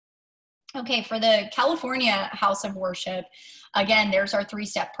Okay, for the California House of Worship, again, there's our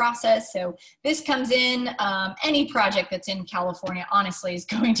three-step process. So this comes in, any project that's in California, honestly, is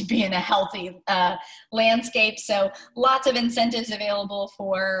going to be in a healthy landscape. So lots of incentives available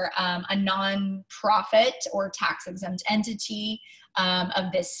for a nonprofit or tax-exempt entity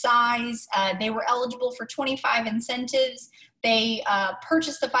of this size. They were eligible for 25 incentives. They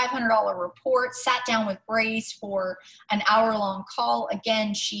purchased the $500 report, sat down with Grace for an hour-long call.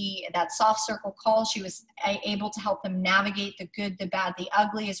 Again, that soft circle call, she was able to help them navigate the good, the bad, the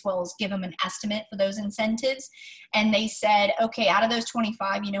ugly, as well as give them an estimate for those incentives. And they said, okay, out of those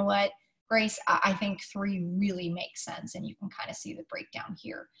 25, you know what, Grace, I think 3 really make sense. And you can kind of see the breakdown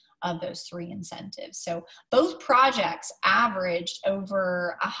here of those 3 incentives. So both projects averaged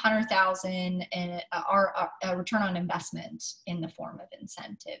over 100,000 in a return on investment in the form of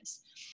incentives.